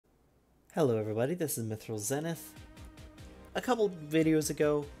Hello everybody, this is Mithril Zenith. A couple videos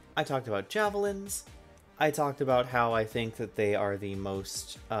ago, I talked about Javelins. I talked about how I think that they are the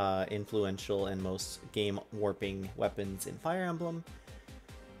most influential and most game-warping weapons in Fire Emblem.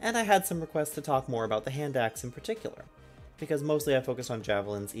 And I had some requests to talk more about the hand axe in particular. Because mostly I focused on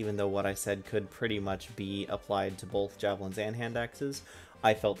Javelins, even though what I said could pretty much be applied to both Javelins and hand axes.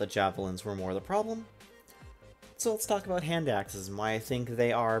 I felt that Javelins were more the problem. So let's talk about hand axes and why I think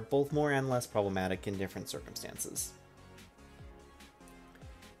they are both more and less problematic in different circumstances.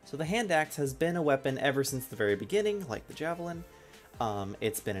 So the hand axe has been a weapon ever since the very beginning, like the javelin.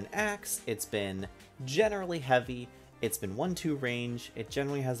 It's been an axe, it's been generally heavy, it's been 1-2 range, it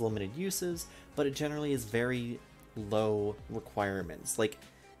generally has limited uses, but it generally is very low requirements. Like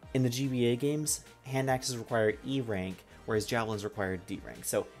in the GBA games, hand axes require E rank, whereas javelins require D rank.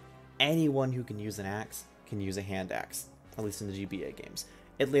 So anyone who can use an axe can use a hand axe, at least in the GBA games.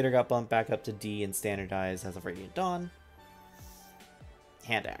 It later got bumped back up to D and standardized as of Radiant Dawn.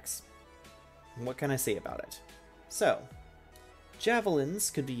 Hand axe. What can I say about it? So, javelins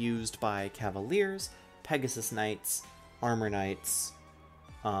could be used by cavaliers, Pegasus knights, armor knights,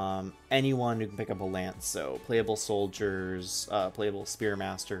 anyone who can pick up a lance, so playable soldiers, playable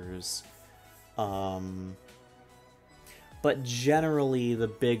spearmasters, but generally the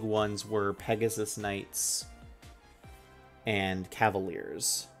big ones were Pegasus Knights and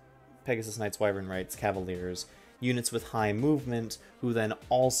Cavaliers. Pegasus Knights, Wyvern Knights, Cavaliers, units with high movement, who then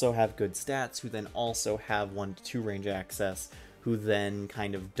also have good stats, who then also have 1-2 range access, who then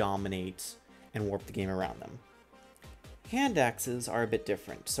kind of dominate and warp the game around them. Hand axes are a bit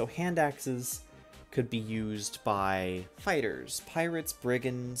different. So hand axes could be used by fighters, pirates,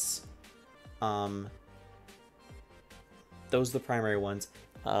 brigands, those are the primary ones.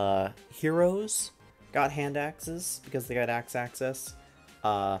 Heroes got hand axes because they got axe access.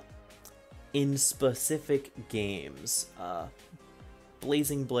 In specific games,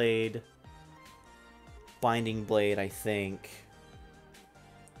 Blazing Blade, Binding Blade, I think.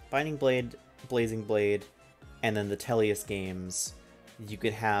 Binding Blade, Blazing Blade, and then the Tellius games, you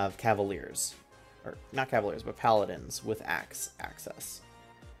could have Cavaliers. Or, not Cavaliers, but Paladins with axe access.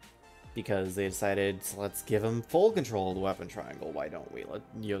 Because they decided, let's give them full control of the weapon triangle. Why don't we?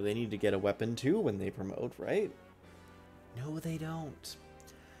 They need to get a weapon too when they promote, right? No, they don't.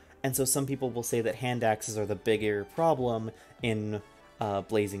 And so some people will say that hand axes are the bigger problem in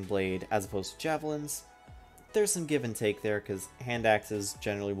Blazing Blade as opposed to javelins. There's some give and take there, because hand axes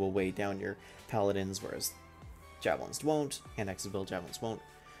generally will weigh down your paladins, whereas javelins won't. Hand axes will, javelins won't.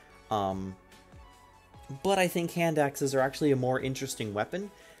 But I think hand axes are actually a more interesting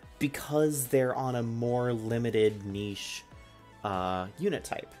weapon, because they're on a more limited niche unit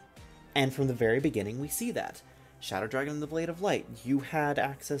type. And from the very beginning we see that. Shadow Dragon and the Blade of Light, you had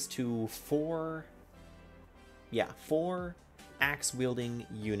access to four axe-wielding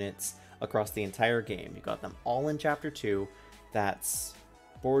units across the entire game. You got them all in Chapter 2. That's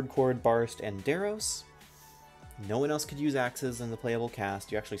Boardcord, Barst, and Daros. No one else could use axes in the playable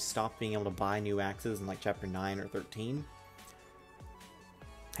cast. You actually stopped being able to buy new axes in like Chapter 9 or 13.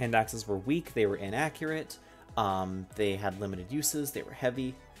 Hand axes were weak, they were inaccurate, they had limited uses, they were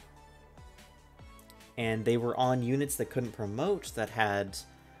heavy, and they were on units that couldn't promote, that had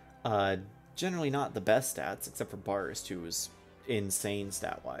generally not the best stats, except for Barst, who was insane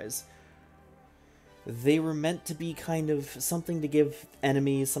stat-wise. They were meant to be kind of something to give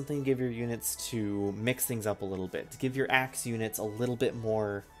enemies, something to give your units to mix things up a little bit, to give your axe units a little bit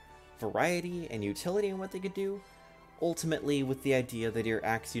more variety and utility in what they could do. Ultimately, with the idea that your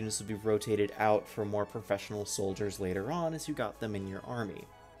axe units would be rotated out for more professional soldiers later on as you got them in your army.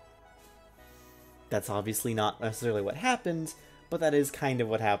 That's obviously not necessarily what happened, but that is kind of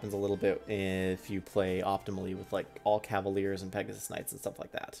what happens a little bit if you play optimally with like all Cavaliers and Pegasus Knights and stuff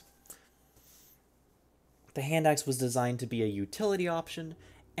like that. The hand axe was designed to be a utility option,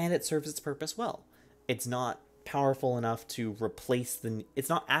 and it serves its purpose well. It's not powerful enough to replace the... It's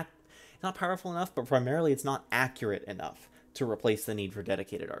not powerful enough, but primarily it's not accurate enough to replace the need for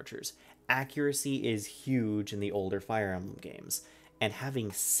dedicated archers. Accuracy is huge in the older Fire Emblem games, and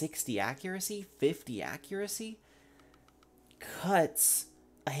having 60 accuracy, 50 accuracy, cuts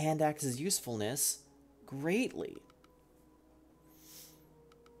a hand axe's usefulness greatly.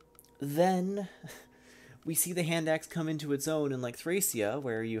 Then we see the hand axe come into its own in like Thracia,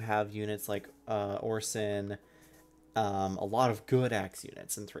 where you have units like Orson, a lot of good axe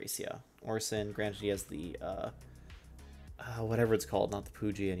units in Thracia. Orson, granted he has the, whatever it's called, not the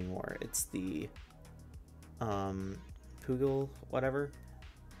Pooji anymore, it's the, Pugil,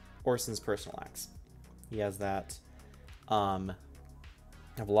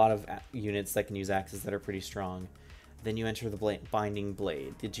 have a lot of units that can use axes that are pretty strong. Then you enter the Binding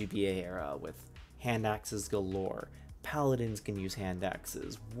Blade, the GBA era, with hand axes galore. Paladins can use hand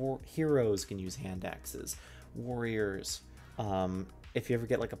axes. Heroes can use hand axes. Warriors. If you ever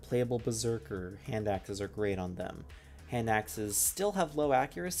get like a playable berserker, hand axes are great on them. Hand axes still have low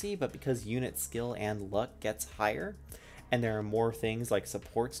accuracy, but because unit skill and luck gets higher, and there are more things like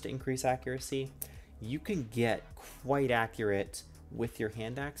supports to increase accuracy, you can get quite accurate with your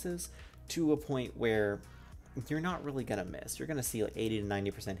hand axes to a point where you're not really going to miss. You're going to see like 80 to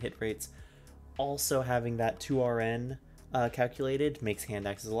 90% hit rates. Also, having that 2RN calculated makes hand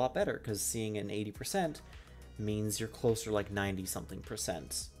axes a lot better, because seeing an 80% means you're closer to like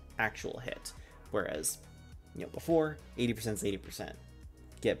 90-something% actual hit. Whereas, you know, before, 80% is 80%.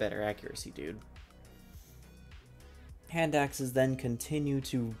 Get better accuracy, dude. Hand axes then continue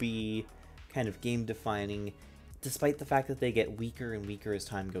to be kind of game defining, despite the fact that they get weaker and weaker as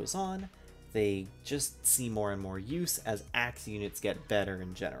time goes on. They just see more and more use as axe units get better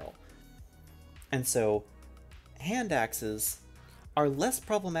in general. And so, hand axes are less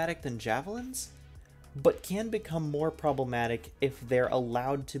problematic than javelins, but can become more problematic if they're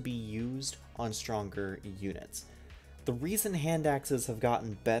allowed to be used on stronger units. The reason hand axes have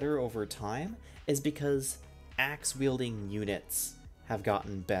gotten better over time is because axe-wielding units have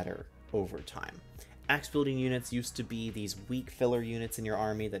gotten better over time. Axe-wielding units used to be these weak filler units in your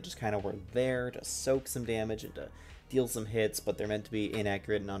army that just kind of were there to soak some damage and to deal some hits, but they're meant to be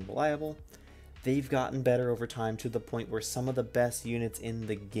inaccurate and unreliable. They've gotten better over time to the point where some of the best units in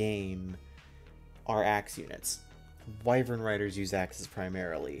the game are axe units. Wyvern Riders use axes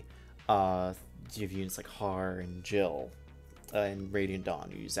primarily. You have units like Har and Jill and Radiant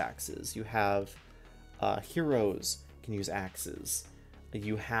Dawn who use axes. You have heroes can use axes.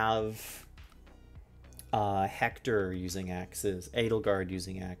 You have Hector using axes, Edelgard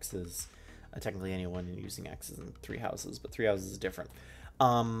using axes. Technically anyone using axes in Three Houses, but Three Houses is different.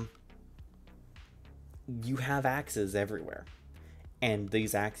 You have axes everywhere, and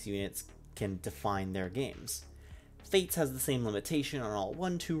these axe units can define their games. Fates has the same limitation on all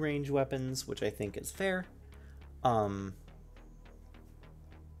 1-2 range weapons, which I think is fair. But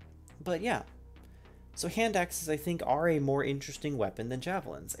yeah. So hand axes, I think, are a more interesting weapon than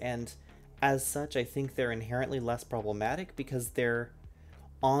javelins, and as such, I think they're inherently less problematic because they're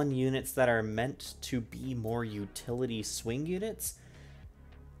on units that are meant to be more utility swing units,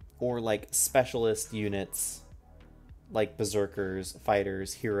 or like specialist units, like berserkers,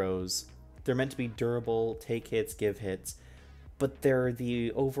 fighters, heroes. They're meant to be durable, take hits, give hits, but they're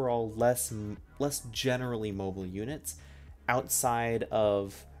the overall less generally mobile units outside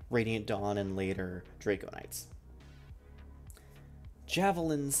of Radiant Dawn and later Draco Knights.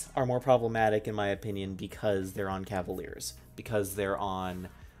 Javelins are more problematic in my opinion because they're on Cavaliers, because they're on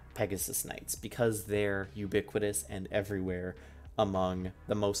Pegasus Knights, because they're ubiquitous and everywhere among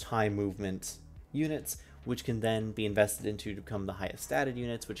the most high movement units, which can then be invested into to become the highest statted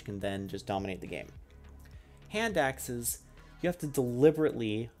units, which can then just dominate the game. Hand axes, you have to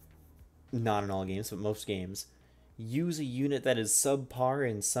deliberately, not in all games, but most games, use a unit that is subpar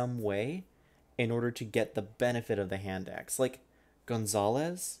in some way in order to get the benefit of the hand axe. Like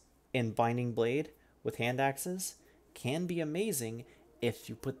Gonzalez in Binding Blade with hand axes can be amazing if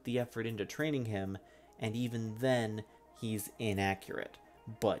you put the effort into training him, and even then he's inaccurate.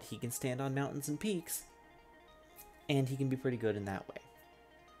 But he can stand on mountains and peaks, and he can be pretty good in that way.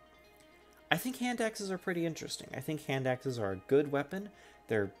 I think hand axes are pretty interesting. I think hand axes are a good weapon.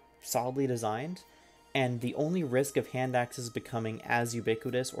 They're solidly designed, and the only risk of hand axes becoming as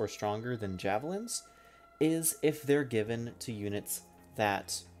ubiquitous or stronger than javelins is if they're given to units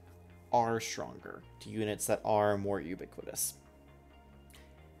that are stronger, to units that are more ubiquitous.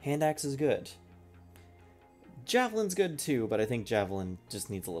 Hand axe is good. Javelin's good too, but I think Javelin just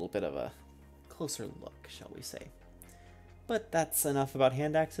needs a little bit of a closer look, shall we say. But that's enough about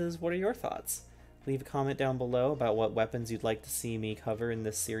hand axes. What are your thoughts? Leave a comment down below about what weapons you'd like to see me cover in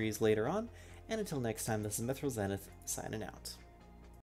this series later on, and until next time, this is Mithril Zenith, signing out.